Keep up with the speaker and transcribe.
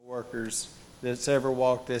workers that's ever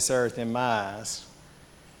walked this earth in my eyes.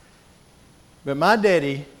 But my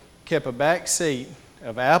daddy kept a back seat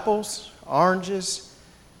of apples, oranges,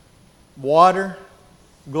 water,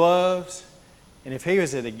 gloves, and if he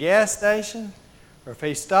was at a gas station or if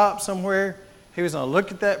he stopped somewhere, he was going to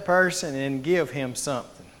look at that person and give him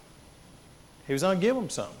something. He was going to give him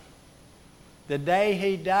something. The day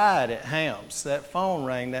he died at Hamps, that phone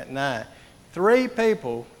rang that night. 3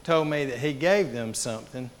 people told me that he gave them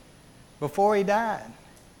something before he died.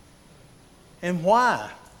 And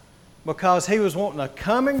why? Because he was wanting a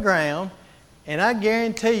common ground, and I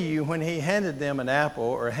guarantee you when he handed them an apple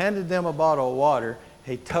or handed them a bottle of water,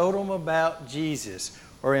 he told them about Jesus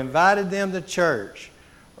or invited them to church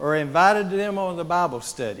or invited them on the Bible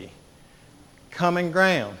study. Common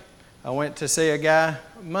ground. I went to see a guy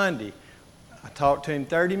Monday. I talked to him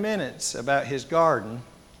 30 minutes about his garden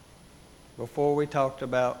before we talked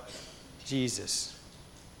about Jesus.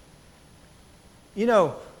 You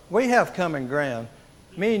know, we have common ground.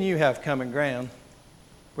 Me and you have common ground.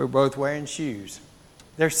 We're both wearing shoes.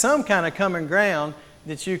 There's some kind of common ground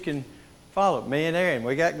that you can follow. Me and Aaron,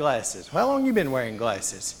 we got glasses. How long have you been wearing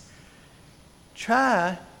glasses?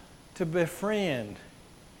 Try to befriend.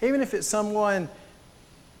 Even if it's someone,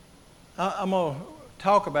 I'm going to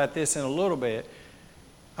talk about this in a little bit.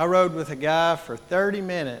 I rode with a guy for 30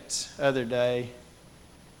 minutes the other day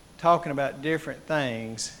talking about different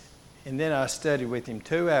things, and then I studied with him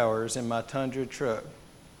 2 hours in my Tundra truck.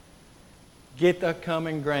 Get the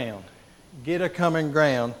common ground. Get a common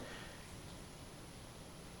ground.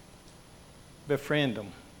 Befriend them.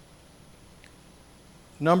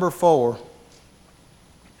 Number 4,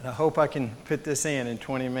 and I hope I can put this in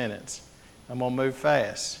 20 minutes. I'm going to move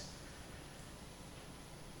fast.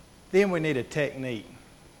 Then we need a technique.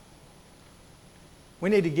 We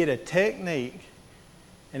need to get a technique,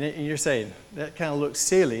 and you're saying, that kind of looks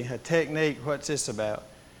silly. A technique, what's this about?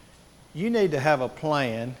 You need to have a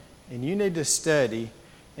plan, and you need to study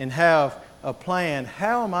and have a plan.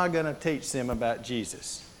 How am I going to teach them about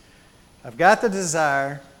Jesus? I've got the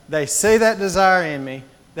desire. They see that desire in me.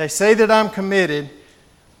 They see that I'm committed.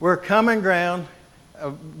 We're common ground. A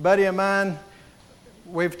buddy of mine,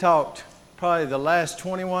 we've talked probably the last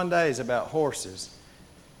 21 days about horses.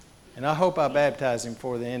 And I hope I baptize him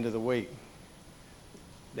before the end of the week.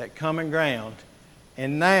 That common ground.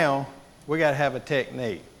 And now we got to have a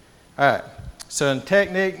technique. All right. So in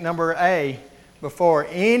technique number A, before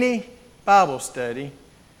any Bible study,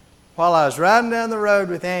 while I was riding down the road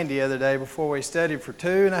with Andy the other day before we studied for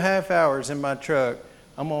 2.5 hours in my truck,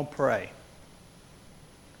 I'm going to pray.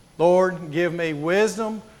 Lord, give me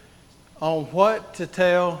wisdom on what to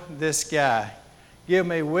tell this guy. Give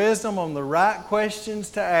me wisdom on the right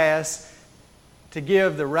questions to ask to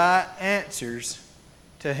give the right answers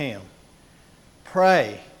to him.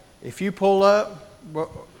 Pray. If you pull up,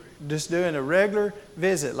 just doing a regular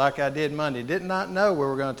visit like I did Monday, did not know we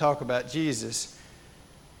were going to talk about Jesus,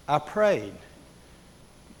 I prayed.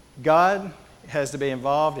 God has to be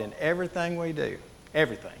involved in everything we do.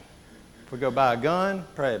 Everything. If we go buy a gun,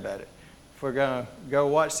 pray about it. If we're going to go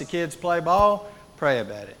watch the kids play ball, pray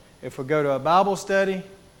about it. If we go to a Bible study,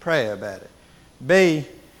 pray about it. B,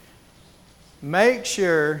 make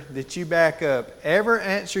sure that you back up every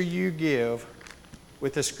answer you give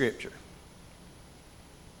with the Scripture.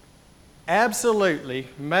 Absolutely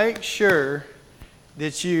make sure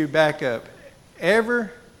that you back up every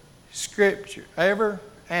Scripture, every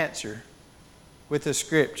answer with the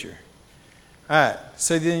Scripture. All right,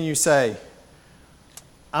 so then you say,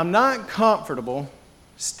 I'm not comfortable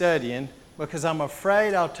studying because I'm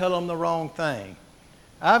afraid I'll tell them the wrong thing.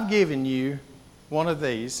 I've given you one of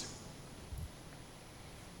these.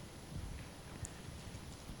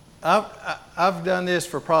 I've done this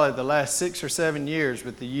for probably the last 6 or 7 years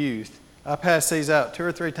with the youth. I pass these out 2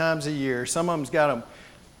 or 3 times a year. Some of them's got them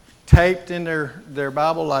taped in their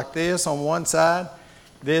Bible like this on one side,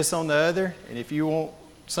 this on the other. And if you want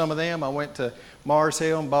some of them, I went to Mars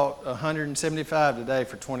Hill and bought 175 today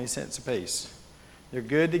for 20 cents a piece. They're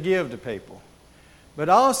good to give to people. But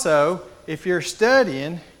also, if you're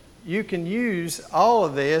studying, you can use all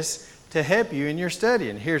of this to help you in your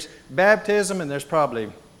studying. Here's baptism, and there's probably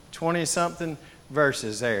 20-something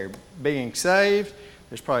verses there. Being saved,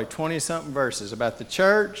 there's probably 20-something verses. About the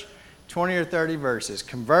church, 20 or 30 verses.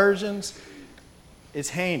 Conversions, it's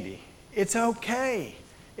handy. It's okay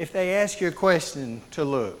if they ask you a question to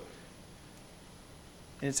look.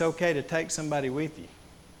 And it's okay to take somebody with you.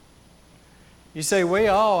 You see, we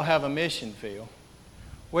all have a mission field.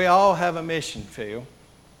 We all have a mission field.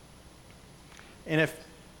 And if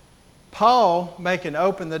Paul may can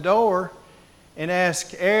open the door and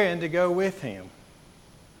ask Aaron to go with him.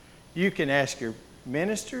 You can ask your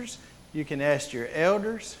ministers. You can ask your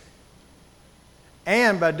elders.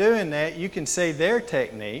 And by doing that, you can see their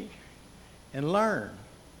technique and learn.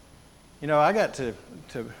 You know, I got to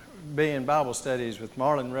be in Bible studies with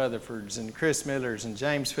Marlon Rutherfords and Chris Millers and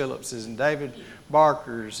James Phillipses and David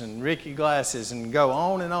Barkers and Ricky Glasses and go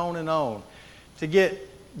on and on and on to get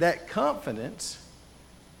that confidence,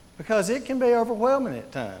 because it can be overwhelming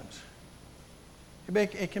at times.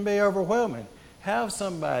 It can be overwhelming. Have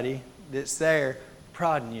somebody that's there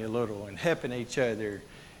prodding you a little and helping each other.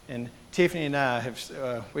 And Tiffany and I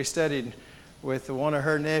we studied with one of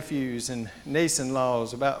her nephews and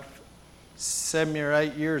niece-in-laws about 7 or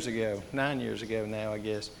 8 years ago, 9 years ago now, I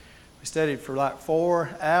guess. We studied for like 4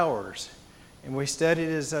 hours. And we studied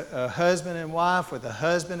as a husband and wife with a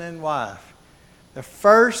husband and wife. The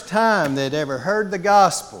first time they'd ever heard the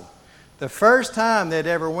gospel, the first time they'd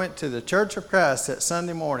ever went to the Church of Christ that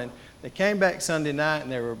Sunday morning, they came back Sunday night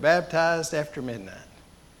and they were baptized after midnight.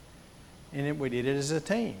 And we did it as a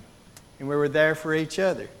team. And we were there for each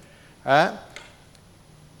other. All right?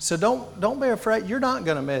 So don't be afraid. You're not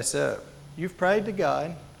going to mess up. You've prayed to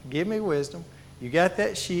God. Give me wisdom. You got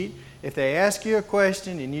that sheet. If they ask you a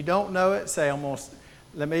question and you don't know it, say,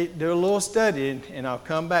 let me do a little study and I'll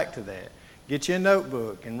come back to that. Get you a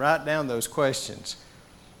notebook and write down those questions.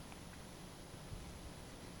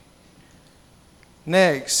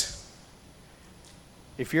 Next,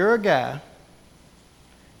 if you're a guy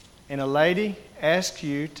and a lady asks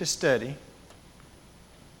you to study,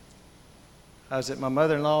 I was at my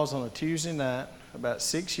mother-in-law's on a Tuesday night about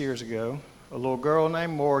 6 years ago. A little girl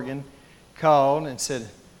named Morgan called and said,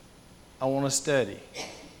 I want to study,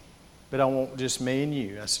 but I want just me and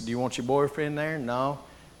you. I said, do you want your boyfriend there? No.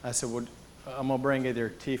 I said, well, I'm going to bring either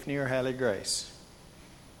Tiffany or Hallie Grace.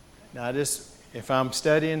 Now, if I'm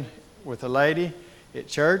studying with a lady at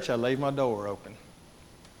church, I leave my door open.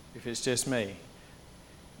 If it's just me.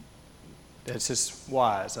 That's just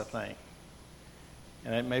wise, I think.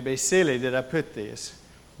 And it may be silly that I put this,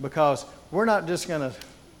 because we're not just going to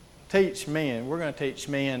teach men. We're going to teach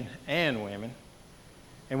men and women.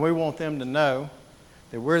 And we want them to know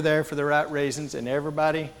that we're there for the right reasons, and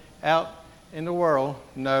everybody out in the world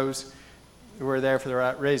knows that we're there for the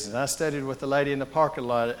right reasons. I studied with a lady in the parking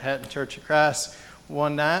lot at Hatton Church of Christ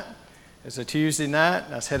one night. It was a Tuesday night,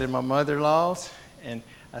 and I was headed to my mother-in-law's, and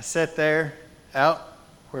I sat there out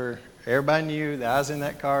where everybody knew that I was in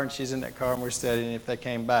that car and she's in that car, and we're studying if they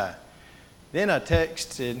came by. Then I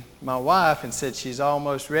texted my wife and said she's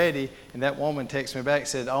almost ready, and that woman texted me back and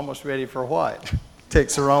said, almost ready for what?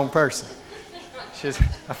 Text the wrong person.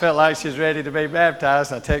 I felt like she was ready to be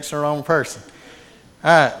baptized, and I texted the wrong person.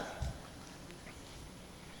 All right.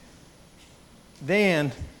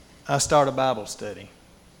 Then I start a Bible study.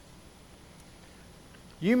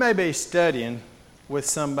 You may be studying with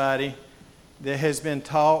somebody that has been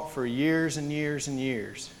taught for years and years and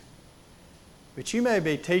years. But you may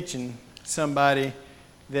be teaching somebody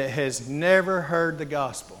that has never heard the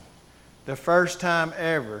gospel, the first time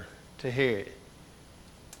ever to hear it.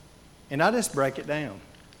 And I just break it down.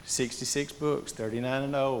 66 books, 39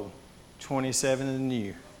 in the Old, 27 in the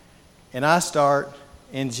New. And I start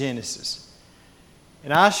in Genesis.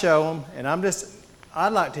 And I show them, and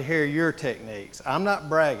I'd like to hear your techniques. I'm not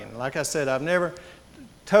bragging. Like I said, I've never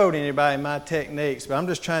told anybody my techniques, but I'm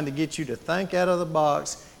just trying to get you to think out of the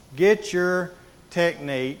box, get your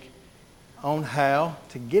technique on how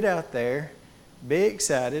to get out there, be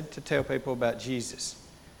excited to tell people about Jesus.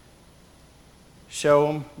 Show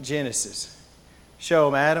them Genesis. Show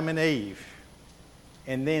them Adam and Eve.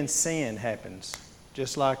 And then sin happens,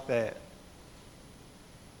 just like that.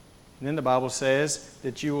 And then the Bible says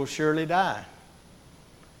that you will surely die.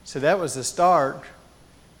 So that was the start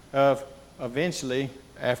of eventually,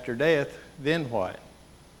 after death, then what?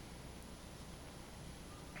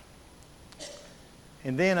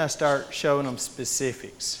 And then I start showing them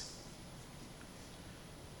specifics.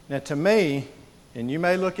 Now to me, and you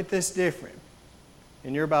may look at this different,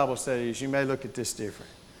 in your Bible studies you may look at this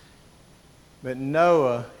different, but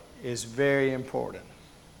Noah is very important.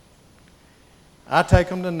 I take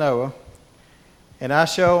them to Noah, and I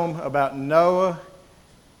show them about Noah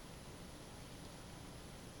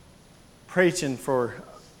preaching for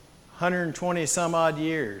 120 some odd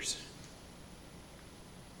years.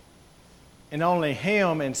 And only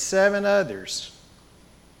him and 7 others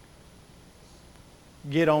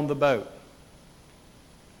get on the boat.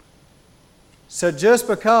 So just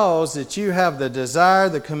because that you have the desire,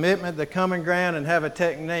 the commitment, the common ground, and have a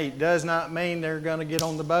technique does not mean they're going to get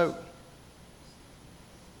on the boat.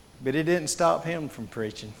 But it didn't stop him from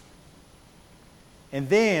preaching. And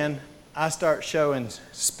then I start showing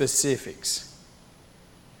specifics.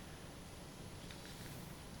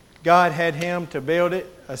 God had him to build it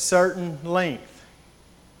a certain length.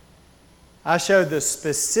 I showed the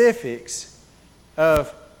specifics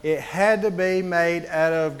of it had to be made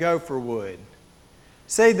out of gopher wood.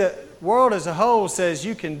 See, the world as a whole says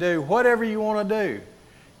you can do whatever you want to do.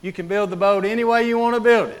 You can build the boat any way you want to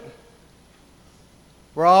build it.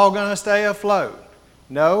 We're all going to stay afloat.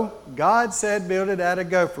 No, God said build it out of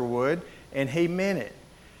gopher wood, and He meant it.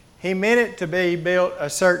 He meant it to be built a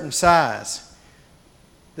certain size.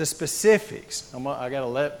 The specifics. I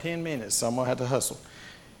got 10 minutes, so I'm going to have to hustle.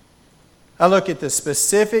 I look at the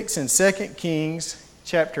specifics in 2 Kings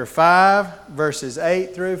chapter 5, verses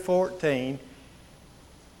 8 through 14.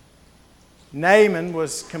 Naaman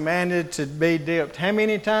was commanded to be dipped how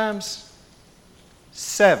many times?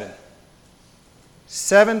 7.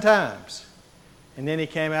 7 times. And then he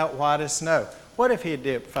came out white as snow. What if he had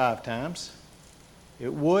dipped 5 times?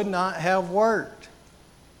 It would not have worked.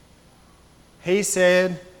 He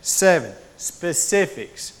said 7.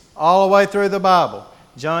 Specifics. All the way through the Bible.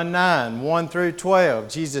 John 9, 1 through 12.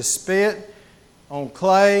 Jesus spit on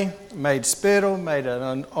clay, made spittle, made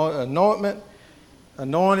an anointment,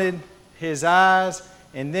 anointed his eyes,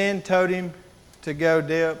 and then told him to go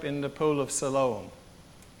dip in the pool of Siloam.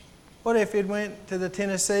 What if it went to the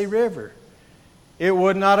Tennessee River? It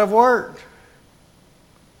would not have worked.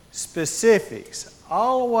 Specifics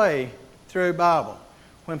all the way through Bible.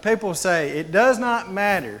 When people say it does not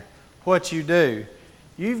matter what you do,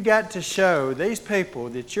 you've got to show these people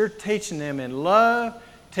that you're teaching them in love,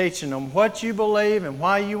 teaching them what you believe and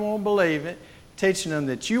why you won't believe it, teaching them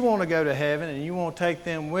that you want to go to heaven and you want to take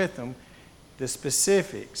them with them. The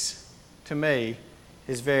specifics, to me,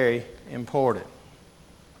 is very important.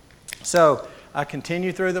 So, I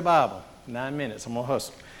continue through the Bible. 9 minutes, I'm going to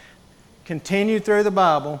hustle. Continue through the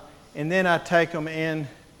Bible, and then I take them in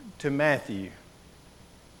to Matthew.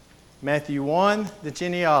 Matthew 1, the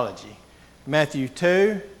genealogy. Matthew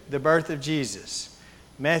 2, the birth of Jesus.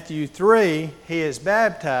 Matthew 3, he is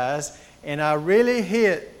baptized, and I really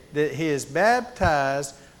hit that he is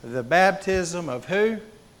baptized the baptism of who?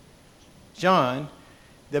 John,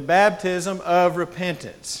 the baptism of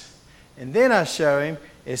repentance. And then I show him,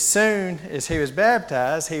 as soon as he was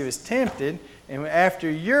baptized, he was tempted, and after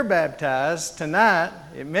you're baptized tonight,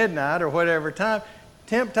 at midnight or whatever time,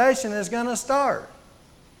 temptation is going to start.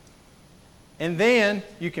 And then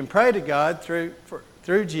you can pray to God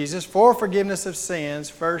through Jesus for forgiveness of sins,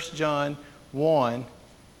 1 John 1,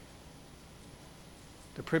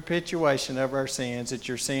 the perpetuation of our sins, that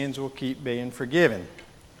your sins will keep being forgiven.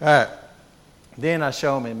 All right. Then I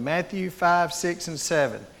show them in Matthew 5, 6, and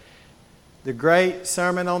 7, the great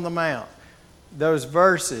Sermon on the Mount, those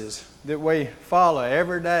verses that we follow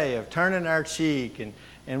every day of turning our cheek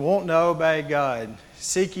and wanting to obey God.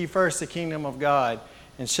 Seek ye first the kingdom of God,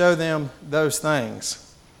 and show them those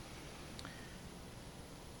things.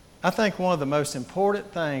 I think one of the most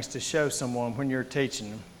important things to show someone when you're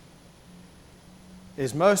teaching them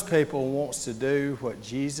is most people wants to do what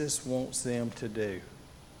Jesus wants them to do.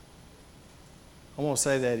 I want to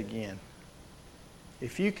say that again.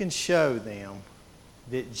 If you can show them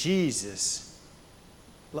that Jesus,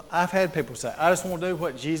 I've had people say, I just want to do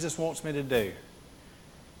what Jesus wants me to do.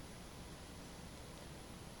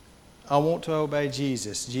 I want to obey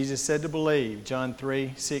Jesus. Jesus said to believe, John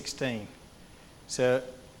 3:16. So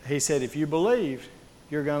he said, if you believe,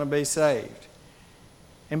 you're going to be saved.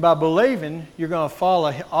 And by believing, you're going to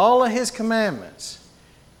follow all of His commandments.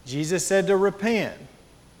 Jesus said to repent.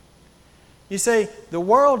 You see, the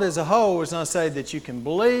world as a whole is going to say that you can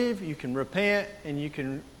believe, you can repent, and you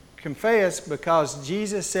can confess because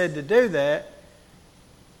Jesus said to do that,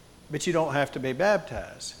 but you don't have to be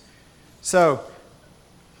baptized. So,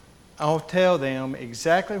 I'll tell them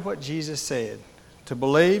exactly what Jesus said. To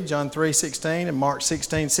believe, John 3:16 and Mark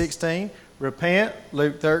 16:16. Repent,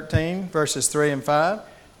 Luke 13, verses 3 and 5.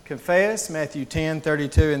 Confess, Matthew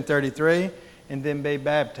 10:32 and 33. And then be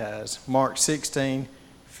baptized, Mark 16,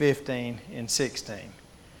 15 and 16.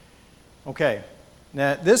 Okay,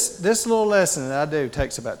 now this little lesson that I do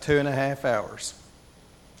takes about 2.5 hours.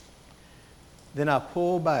 Then I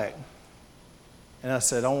pull back and I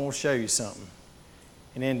said, I want to show you something.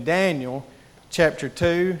 And in Daniel chapter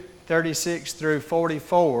 2, 36 through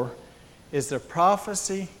 44 is the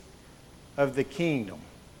prophecy of the kingdom.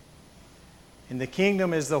 And the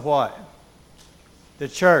kingdom is the what? The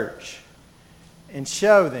church. And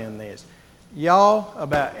show them this. Y'all,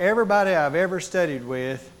 about everybody I've ever studied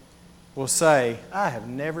with will say, I have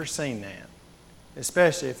never seen that.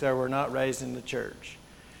 Especially if they were not raised in the church.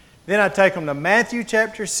 Then I take them to Matthew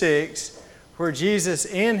chapter 6, where Jesus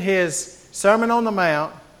in His Sermon on the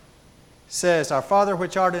Mount says, Our Father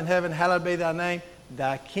which art in heaven, hallowed be thy name.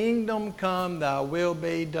 Thy kingdom come, thy will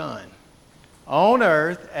be done, on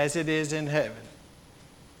earth as it is in heaven.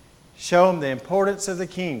 Show them the importance of the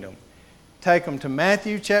kingdom. Take them to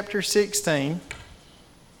Matthew chapter 16.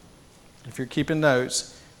 If you're keeping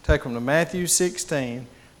notes, take them to Matthew 16,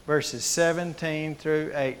 verses 17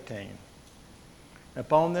 through 18.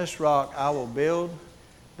 Upon this rock I will build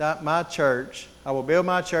my church. I will build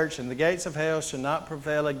my church, and the gates of hell shall not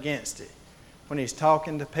prevail against it. When he's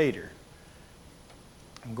talking to Peter.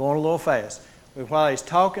 I'm going a little fast. But while he's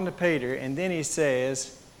talking to Peter, and then he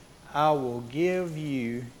says, I will give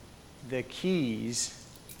you the keys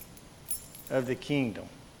of the kingdom.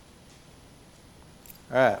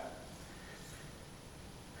 All right.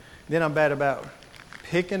 Then I'm bad about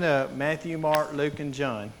picking up Matthew, Mark, Luke, and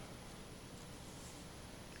John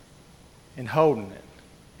and holding it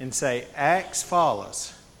and say, Acts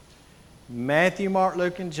follows. Matthew, Mark,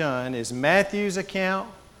 Luke, and John is Matthew's account,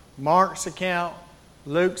 Mark's account,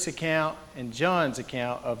 Luke's account, and John's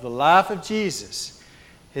account of the life of Jesus,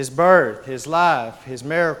 His birth, His life, His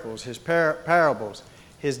miracles, His parables,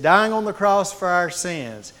 His dying on the cross for our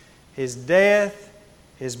sins, His death,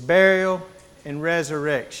 His burial, and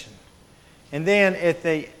resurrection. And then at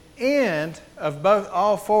the end of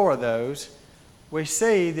all four of those, we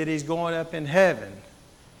see that He's going up in heaven.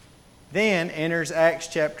 Then enters Acts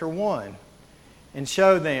chapter 1 and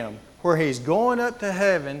show them where He's going up to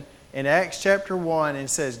heaven in Acts chapter 1 and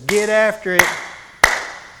says, get after it.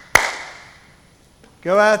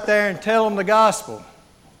 Go out there and tell them the gospel.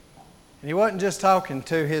 And He wasn't just talking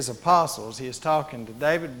to His apostles. He was talking to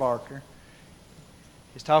David Barker.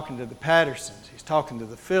 He's talking to the Pattersons. He's talking to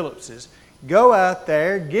the Phillipses. Go out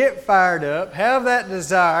there, get fired up, have that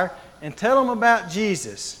desire, and tell them about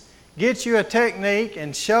Jesus. Get you a technique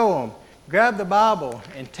and show them. Grab the Bible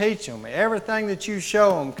and teach them. Everything that you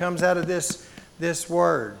show them comes out of this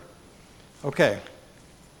word. Okay.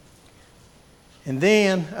 And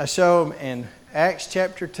then I show them in Acts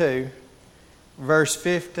chapter 2, verse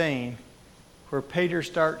 15, where Peter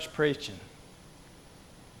starts preaching.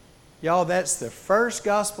 Y'all, that's the first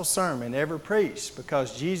gospel sermon ever preached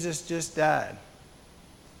because Jesus just died.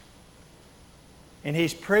 And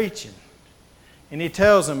He's preaching. And He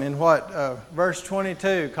tells them in verse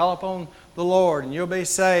 22, call upon the Lord and you'll be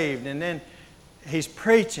saved. And then He's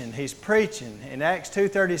preaching. In Acts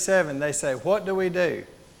 2:37, they say, what do we do?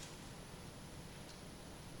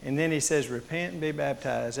 And then He says, repent and be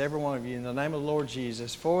baptized, every one of you, in the name of the Lord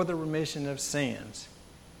Jesus, for the remission of sins.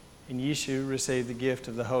 And ye shall receive the gift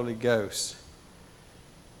of the Holy Ghost.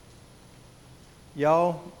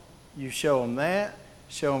 Y'all, you show them that.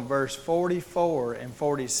 Show them verse 44 and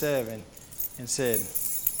 47 and said,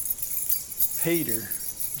 Peter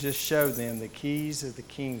just showed them the keys of the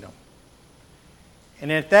kingdom.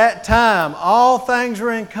 And at that time, all things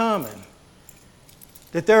were in common.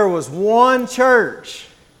 That there was one church.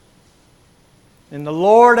 And the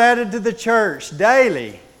Lord added to the church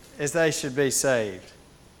daily as they should be saved.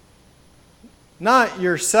 Not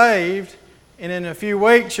you're saved and in a few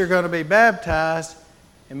weeks you're going to be baptized.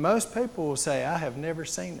 And most people will say, I have never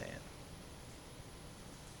seen that.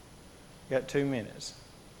 Got 2 minutes.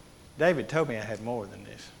 David told me I had more than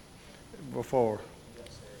this before.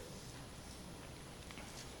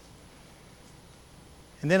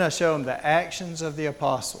 And then I show them the actions of the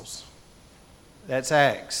apostles. That's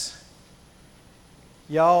Acts.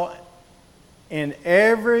 Y'all, in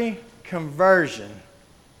every conversion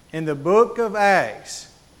in the book of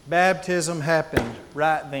Acts, baptism happened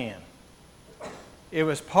right then. It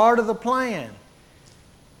was part of the plan.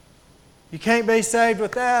 You can't be saved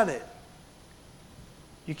without it.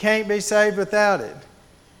 You can't be saved without it.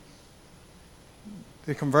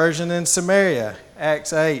 The conversion in Samaria,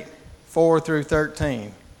 Acts 8, 4 through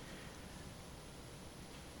 13.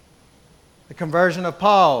 The conversion of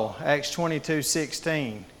Paul, Acts 22,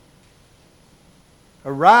 16.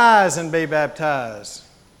 Arise and be baptized.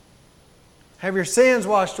 Have your sins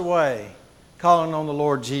washed away, calling on the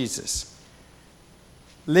Lord Jesus.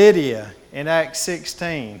 Lydia in Acts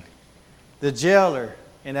 16. The jailer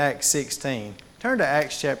in Acts 16. Turn to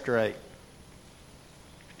Acts chapter 8.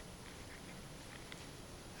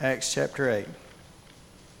 Acts chapter 8.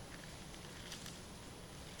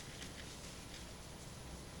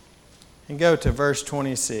 And go to verse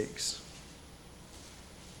 26.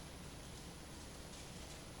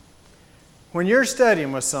 When you're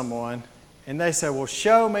studying with someone and they say, well,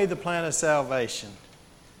 show me the plan of salvation.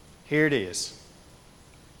 Here it is.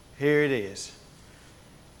 Here it is.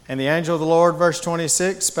 And the angel of the Lord, verse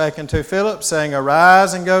 26, spake unto Philip, saying,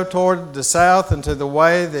 Arise and go toward the south unto the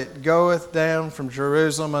way that goeth down from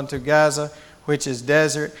Jerusalem unto Gaza, which is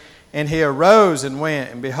desert. And he arose and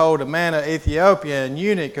went, and behold, a man of Ethiopia, an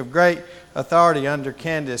eunuch of great authority under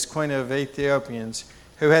Candace, queen of Ethiopians,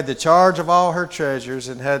 who had the charge of all her treasures,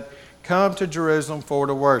 and had come to Jerusalem for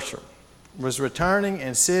to worship, was returning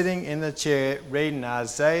and sitting in the chariot, reading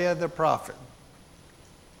Isaiah the prophet.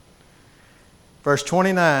 Verse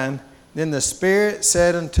 29, Then the Spirit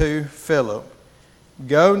said unto Philip,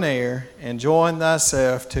 Go near, and join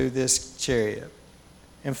thyself to this chariot.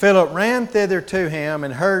 And Philip ran thither to him,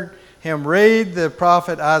 and heard him read the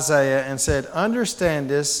prophet Isaiah, and said,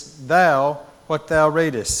 Understandest thou what thou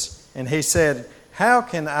readest? And he said, How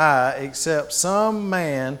can I, except some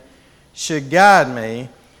man should guide me?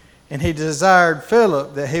 And he desired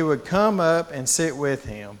Philip that he would come up and sit with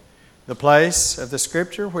him. The place of the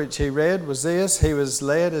scripture which he read was this: He was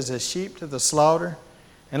led as a sheep to the slaughter,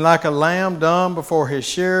 and like a lamb dumb before his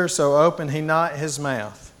shearer, so opened he not his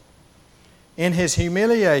mouth. In his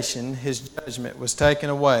humiliation his judgment was taken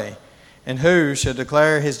away. And who shall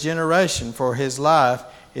declare his generation? For his life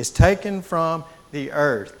is taken from the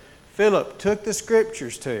earth. Philip took the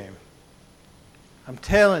scriptures to him. I'm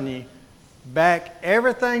telling you, back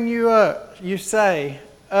everything you say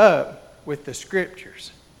up with the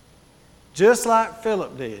scriptures. Just like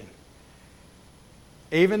Philip did.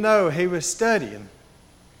 Even though he was studying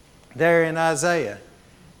there in Isaiah,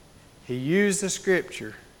 he used the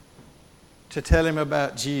scripture to tell him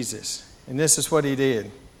about Jesus. And this is what he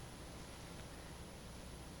did.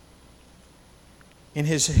 In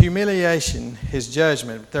his humiliation, his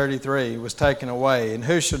judgment, 33, was taken away. And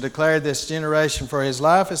who shall declare this generation? For his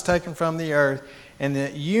life is taken from the earth. And the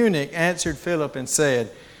eunuch answered Philip and said,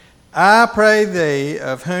 I pray thee,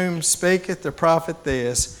 of whom speaketh the prophet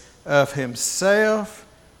this, of himself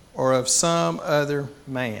or of some other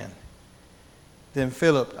man? Then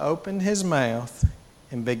Philip opened his mouth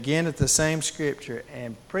and began at the same scripture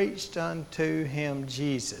and preached unto him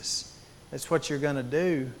Jesus. That's what you're going to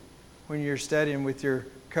do when you're studying with your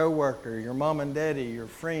co-worker, your mom and daddy, your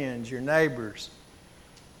friends, your neighbors.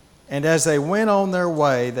 And as they went on their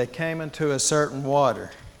way, they came into a certain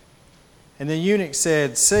water. And the eunuch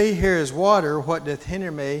said, See, here is water. What doth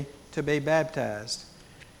hinder me to be baptized?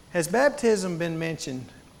 Has baptism been mentioned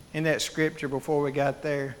in that scripture before we got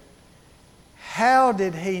there? How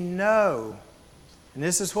did he know? And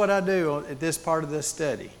this is what I do at this part of this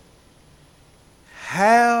study.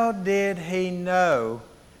 How did he know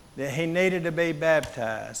that he needed to be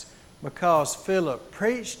baptized? Because Philip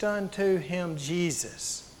preached unto him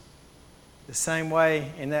Jesus. The same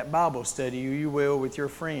way in that Bible study you will with your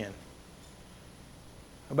friend.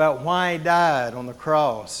 About why he died on the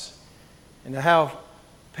cross. And how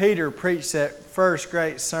Peter preached that first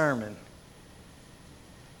great sermon.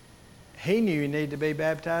 He knew he needed to be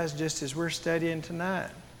baptized just as we're studying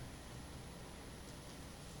tonight.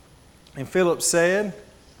 And Philip said,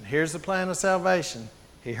 and here's the plan of salvation.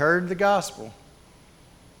 He heard the gospel.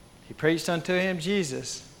 He preached unto him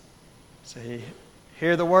Jesus. So he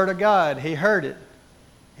heard the word of God. He heard it.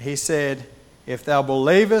 He said, If thou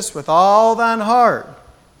believest with all thine heart,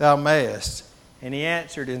 thou mayest. And he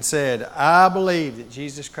answered and said, I believe that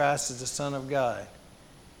Jesus Christ is the Son of God.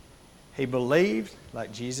 He believed,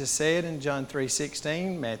 like Jesus said in John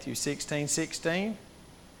 3:16, Matthew 16:16.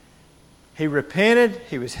 He repented.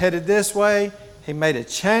 He was headed this way. He made a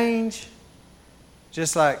change.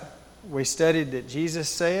 Just like we studied that Jesus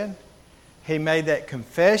said. He made that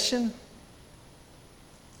confession.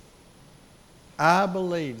 I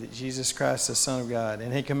believe that Jesus Christ is the Son of God.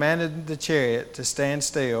 And he commanded the chariot to stand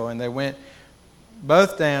still. And they went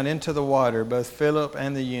both down into the water, both Philip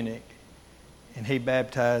and the eunuch. And he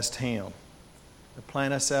baptized him. The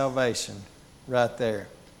plan of salvation right there.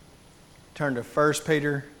 Turn to 1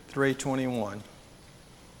 Peter 3:21.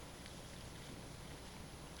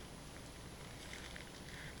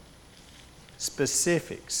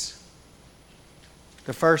 Specifics.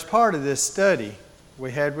 The first part of this study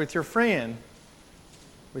we had with your friend,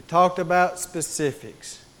 we talked about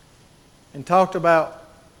specifics and talked about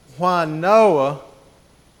why Noah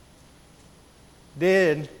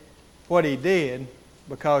did what he did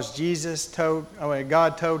because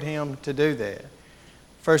God told him to do that.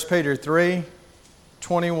 1 Peter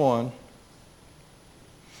 3:21.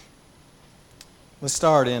 Let's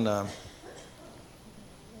start in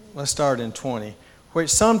 20. Which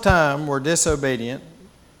sometime were disobedient,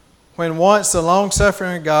 when once the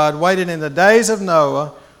long-suffering of God waited in the days of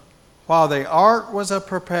Noah, while the ark was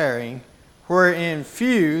a-preparing, wherein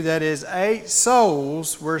few, that is 8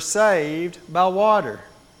 souls, were saved by water.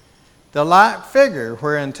 The like figure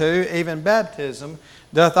whereunto even baptism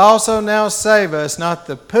doth also now save us, not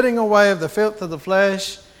the putting away of the filth of the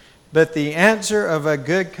flesh, but the answer of a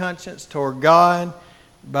good conscience toward God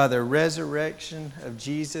by the resurrection of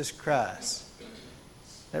Jesus Christ.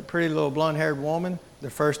 That pretty little blonde-haired woman, the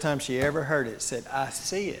first time she ever heard it, said, I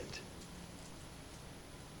see it.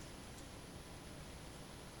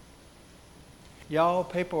 Y'all,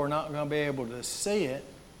 people are not going to be able to see it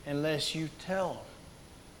unless you tell them.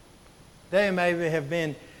 They maybe have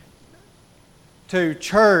been to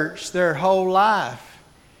church their whole life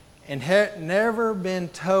and had never been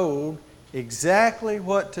told exactly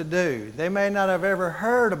what to do. They may not have ever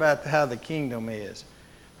heard about how the kingdom is,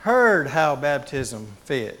 heard how baptism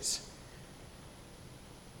fits.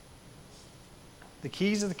 The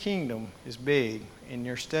keys of the kingdom is big in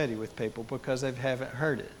your study with people because they haven't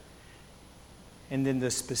heard it. And then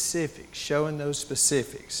the specifics, showing those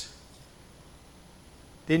specifics.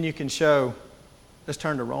 Then you can show, let's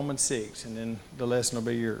turn to Romans 6 and then the lesson will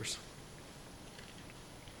be yours.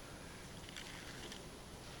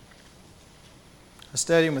 I was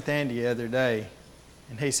studying with Andy the other day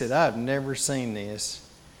and he said, I've never seen this.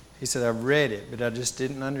 He said, I've read it, but I just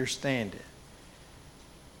didn't understand it.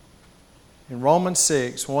 In Romans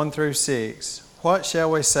 6, 1 through 6, what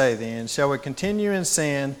shall we say then? Shall we continue in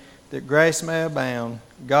sin that grace may abound?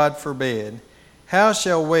 God forbid. How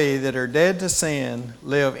shall we that are dead to sin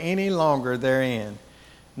live any longer therein?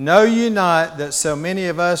 Know ye not that so many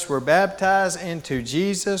of us were baptized into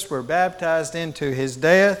Jesus, were baptized into his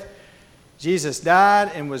death? Jesus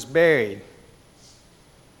died and was buried.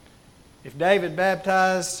 If David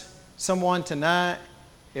baptized someone tonight,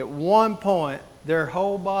 at one point their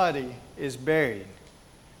whole body is buried.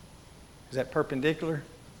 Is that perpendicular?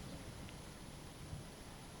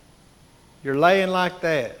 You're laying like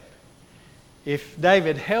that. If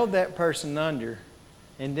David held that person under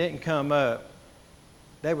and didn't come up,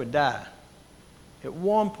 they would die. At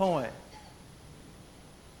one point,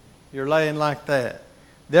 you're laying like that.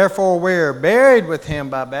 Therefore we are buried with him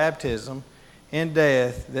by baptism in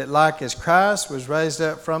death, that like as Christ was raised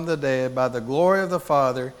up from the dead by the glory of the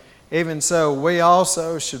Father, even so we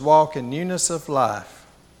also should walk in newness of life.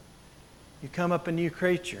 You come up a new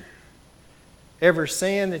creature. Every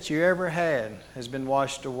sin that you ever had has been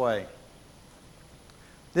washed away.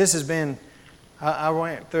 This has been, I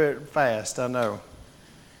went through it fast, I know.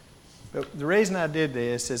 But the reason I did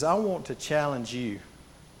this is I want to challenge you.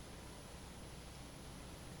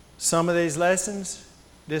 Some of these lessons,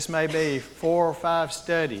 this may be 4 or 5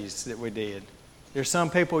 studies that we did. There's some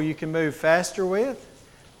people you can move faster with.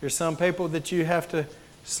 There's some people that you have to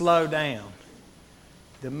slow down.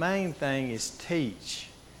 The main thing is teach.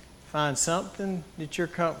 Find something that you're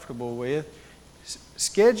comfortable with.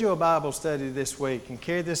 Schedule a Bible study this week and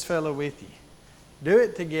carry this fellow with you. Do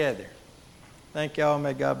it together. Thank y'all.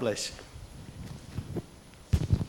 May God bless you.